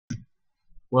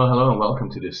Well, hello and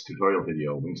welcome to this tutorial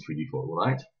video, Wings3D for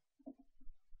Oolite.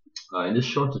 In this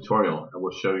short tutorial, I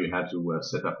will show you how to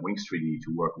set up Wings3D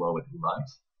to work well with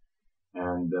Oolite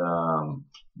and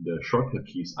the shortcut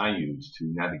keys I use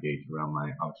to navigate around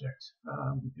my object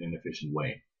in an efficient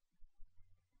way.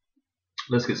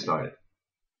 Let's get started.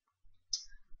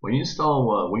 When you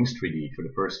install Wings3D for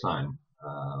the first time,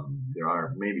 there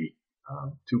are maybe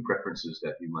two preferences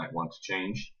that you might want to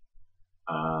change,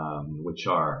 which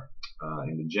are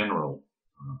in the general,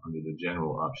 under the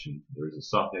general option, there is a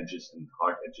soft edges and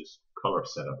hard edges color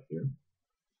setup here,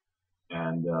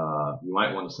 and you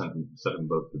might want to set them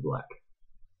both to black.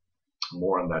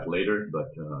 More on that later,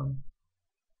 but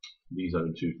these are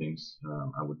the two things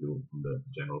I would do in the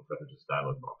general preferences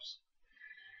dialog box.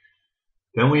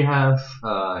 Then we have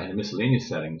in the miscellaneous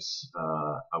settings,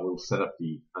 I will set up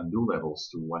the undo levels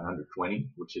to 120,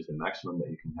 which is the maximum that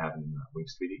you can have in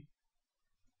Wings3D.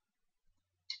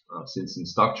 Since in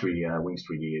stock 3D,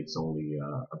 Wings3D, it's only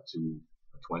up to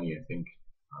 20, I think,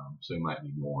 so you might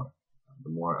need more. The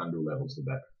more undo levels, the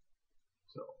better.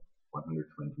 So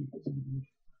 120 is indeed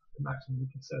the maximum you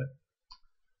can set it.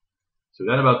 So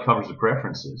that about covers the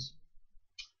preferences.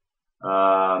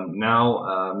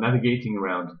 Now, navigating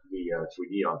around the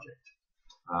 3D object.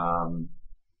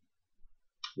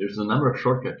 There's a number of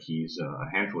shortcut keys, a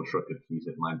handful of shortcut keys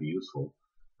that might be useful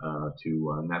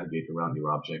to navigate around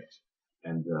your object,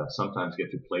 and sometimes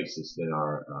get to places that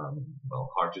are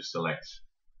well, hard to select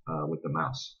with the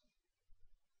mouse.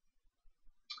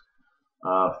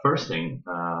 First thing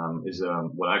is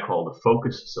what I call the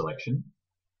focus selection.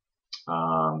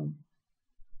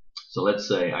 So let's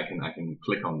say I can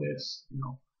click on this,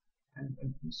 and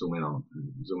zoom in on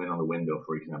the window,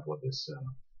 for example, of this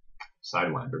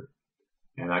Sidewinder,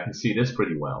 and I can see this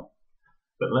pretty well.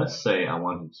 But let's say I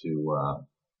wanted to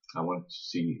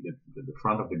see the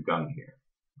front of the gun here.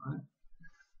 Right?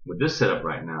 With this setup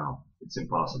right now, it's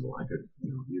impossible. I could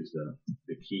use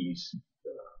the keys,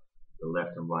 the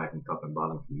left and right and top and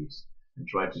bottom keys, and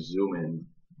try to zoom in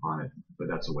on it, but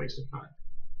that's a waste of time.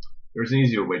 There's an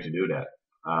easier way to do that.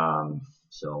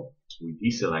 So we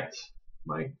deselect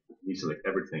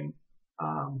everything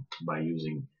by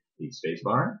using the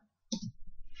spacebar,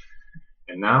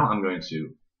 and now I'm going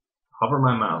to hover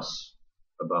my mouse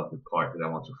above the part that I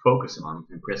want to focus on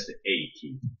and press the A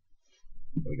key.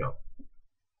 There we go.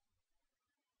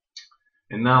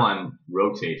 And now I'm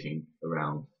rotating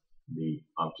around the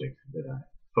object that I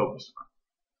focused on.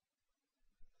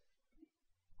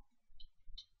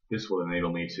 This will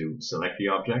enable me to select the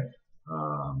object,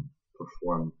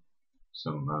 perform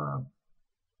some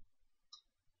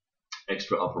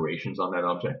extra operations on that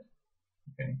object,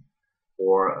 okay,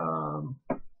 or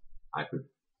I could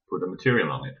put a material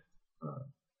on it.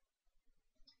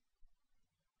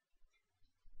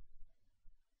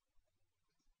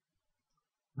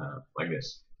 Like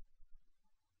this.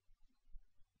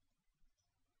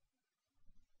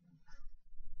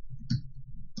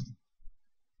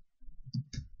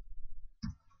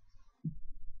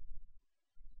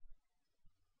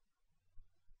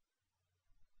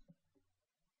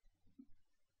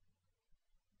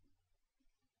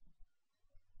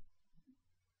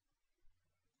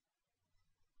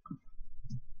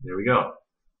 There we go.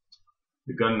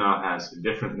 The gun now has a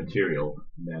different material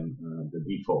than the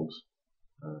default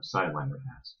Sidewinder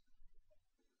has.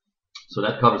 So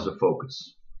that covers the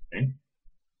focus. Okay,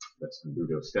 let's undo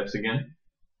those steps again.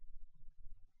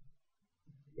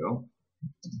 There we go.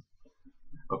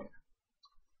 Okay.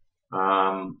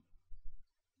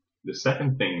 The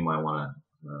second thing you might want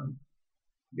to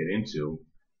get into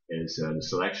is the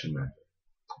selection method.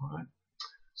 All right.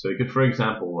 So you could, for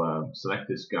example, select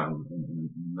this gun in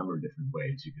a number of different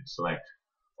ways. You could select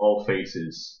all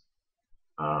faces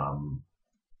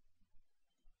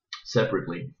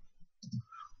separately,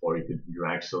 or you could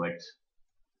drag select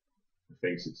the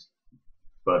faces.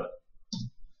 But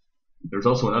there's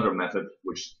also another method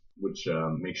which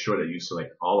makes sure that you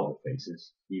select all of the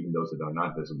faces, even those that are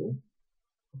not visible.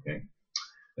 Okay,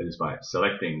 that is by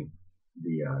selecting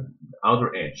the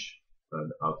outer edge,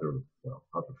 the outer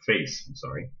face. I'm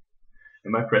sorry,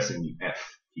 and by pressing the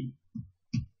F key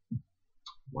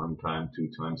 1 time,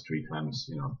 2 times, 3 times,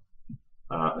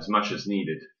 as much as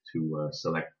needed to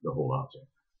select the whole object.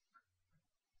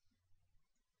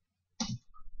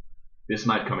 This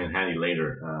might come in handy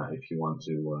later if you want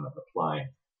to apply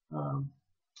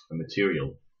a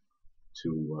material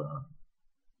to,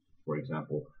 for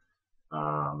example,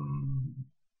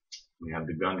 we have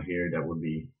the gun here that would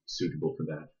be suitable for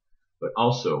that, but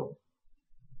also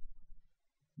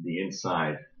the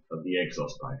inside of the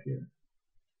exhaust pipe here.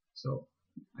 So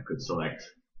I could select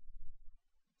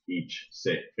each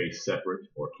face separate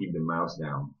or keep the mouse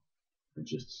down and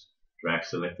just drag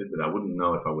select it, but I wouldn't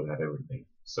know if I would have everything.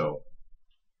 So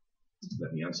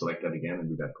let me unselect that again and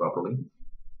do that properly.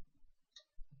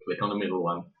 Click on the middle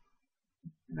one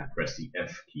and I press the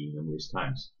F key numerous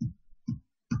times.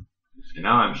 And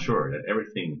now I'm sure that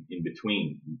everything in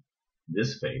between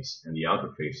this face and the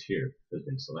outer face here has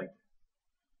been selected.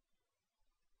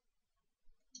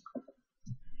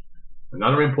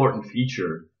 Another important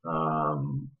feature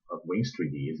of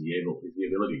Wings3D is the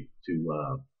ability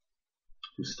to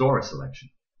store a selection.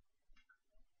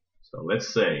 So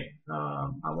let's say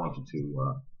I wanted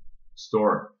to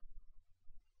store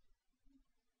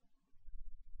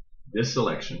this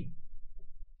selection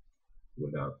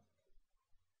without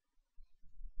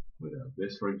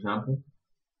this, for example.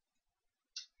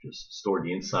 Just store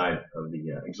the inside of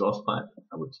the exhaust pipe.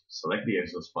 I would select the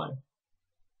exhaust pipe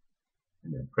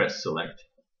and then press select,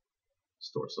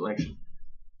 store selection.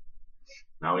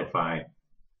 Now if I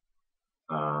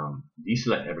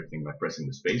deselect everything by pressing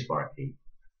the spacebar key,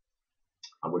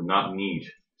 I would not need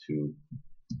to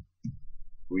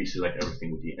reselect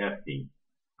everything with the F key.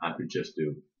 I could just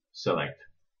do select,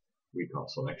 recall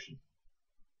selection.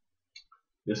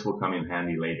 This will come in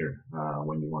handy later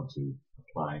when you want to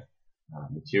apply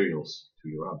materials to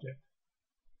your object.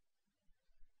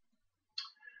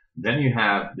 Then you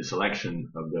have the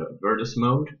selection of the vertex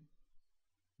mode,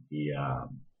 the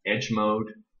edge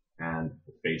mode, and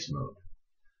the face mode.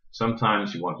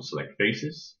 Sometimes you want to select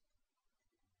faces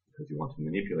because you want to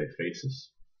manipulate faces,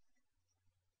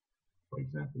 for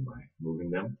example by moving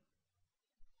them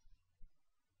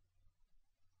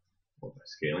or by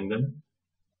scaling them.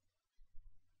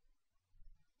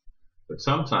 But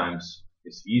sometimes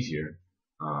it's easier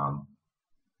to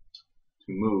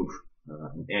move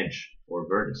an edge or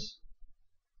vertex.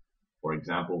 For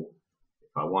example,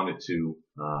 if I wanted to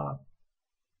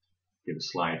give a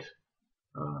slight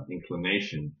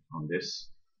inclination on this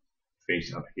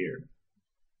face up here,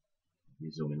 let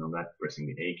me zoom in on that, pressing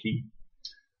the A key.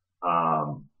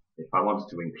 If I wanted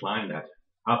to incline that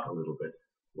up a little bit,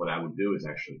 what I would do is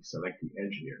actually select the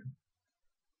edge here,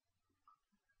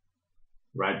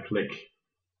 right click,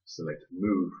 select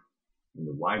move in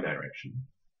the Y direction.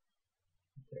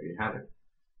 There you have it.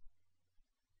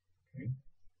 Okay.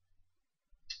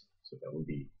 So that would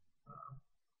be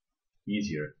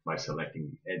easier by selecting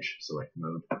the edge select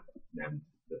mode than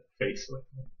the face select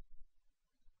mode.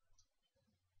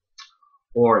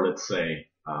 Or let's say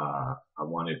I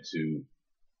wanted to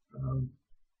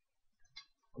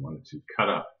cut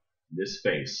up this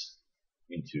face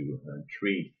into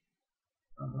three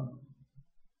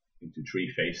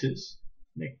faces.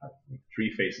 Make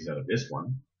 3 faces out of this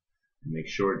one, and make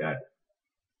sure that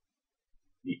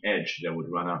the edge that would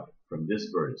run up from this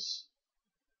vertex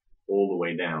all the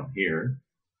way down here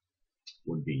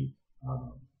would be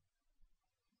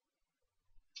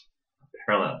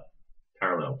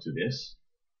parallel to this,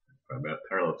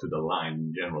 parallel to the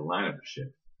line, general line of the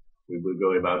ship. We will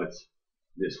go about it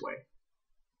this way.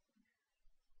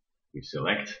 We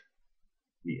select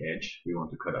the edge we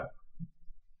want to cut up.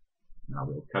 Now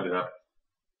we'll cut it up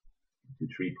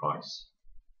into 3 parts.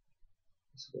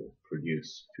 This will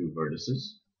produce 2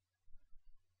 vertices.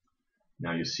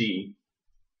 Now you see,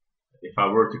 if I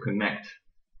were to connect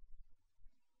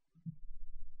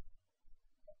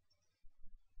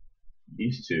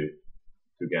these 2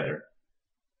 together,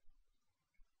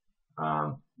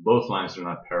 both lines are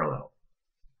not parallel.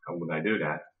 How would I do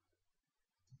that?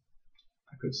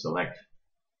 I could select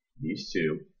these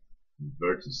 2 in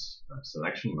vertex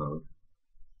selection mode,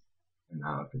 and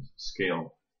now I could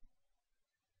scale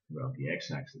around the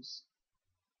x-axis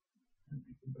and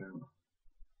make them parallel.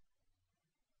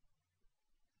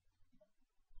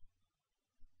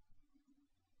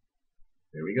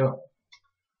 There we go.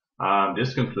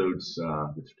 This concludes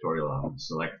the tutorial on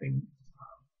selecting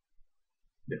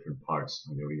different parts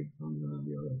on the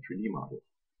 3D model.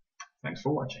 Thanks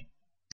for watching.